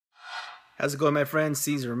How's it going, my friend?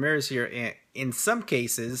 Cesar Ramirez here. And in some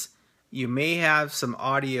cases, you may have some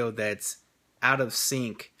audio that's out of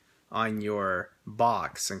sync on your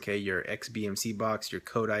box, okay? Your XBMC box, your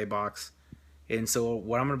Kodi box. And so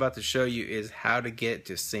what I'm about to show you is how to get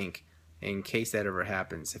to sync in case that ever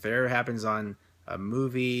happens. If it ever happens on a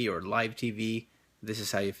movie or live TV, this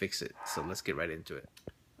is how you fix it. So let's get right into it.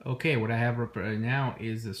 Okay, what I have right now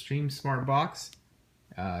is a Stream Smart box.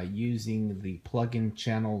 Using the plug-in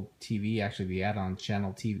channel TV, actually the add-on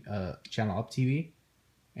channel TV, channel up TV,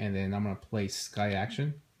 and then I'm gonna play Sky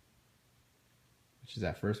Action, which is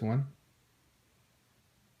that first one.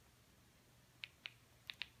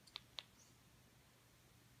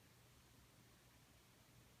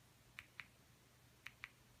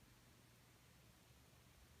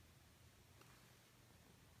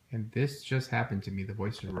 And this just happened to me. The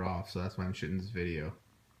voices were off, so that's why I'm shooting this video.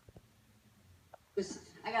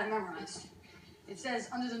 I got it memorized. It says,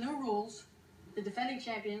 under the new rules, the defending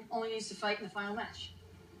champion only needs to fight in the final match.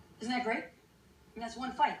 Isn't that great? And that's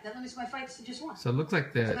one fight. That limits my fights to just one. So it looks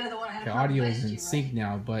like the audio is in sync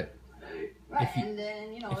now, but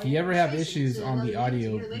if you ever have issues on the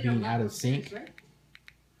audio being out of sync,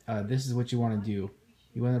 this is what you want to do.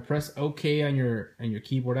 You want to press OK on your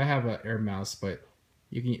keyboard. I have an air mouse, but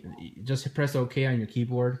you can just press OK on your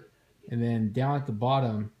keyboard, and then down at the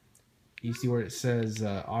bottom, you see where it says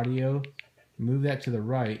audio. Move that to the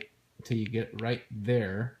right until you get right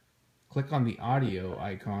there. Click on the audio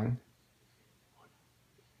icon.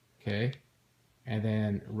 Okay. And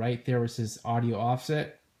then right there where it says audio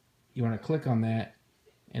offset, you want to click on that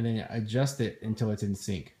and then adjust it until it's in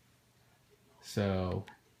sync. So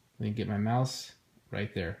let me get my mouse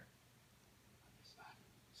right there.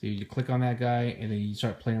 So you click on that guy and then you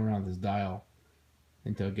start playing around with this dial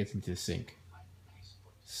until it gets into sync.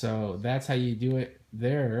 So that's how you do it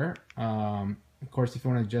there. Of course, if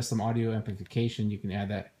you want to adjust some audio amplification, you can add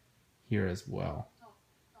that here as well.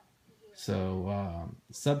 So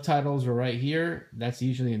subtitles are right here. That's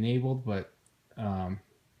usually enabled, but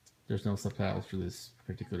there's no subtitles for this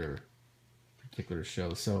particular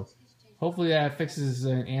show. So hopefully that fixes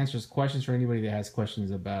and answers questions for anybody that has questions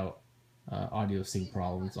about audio sync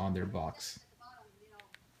problems on their box.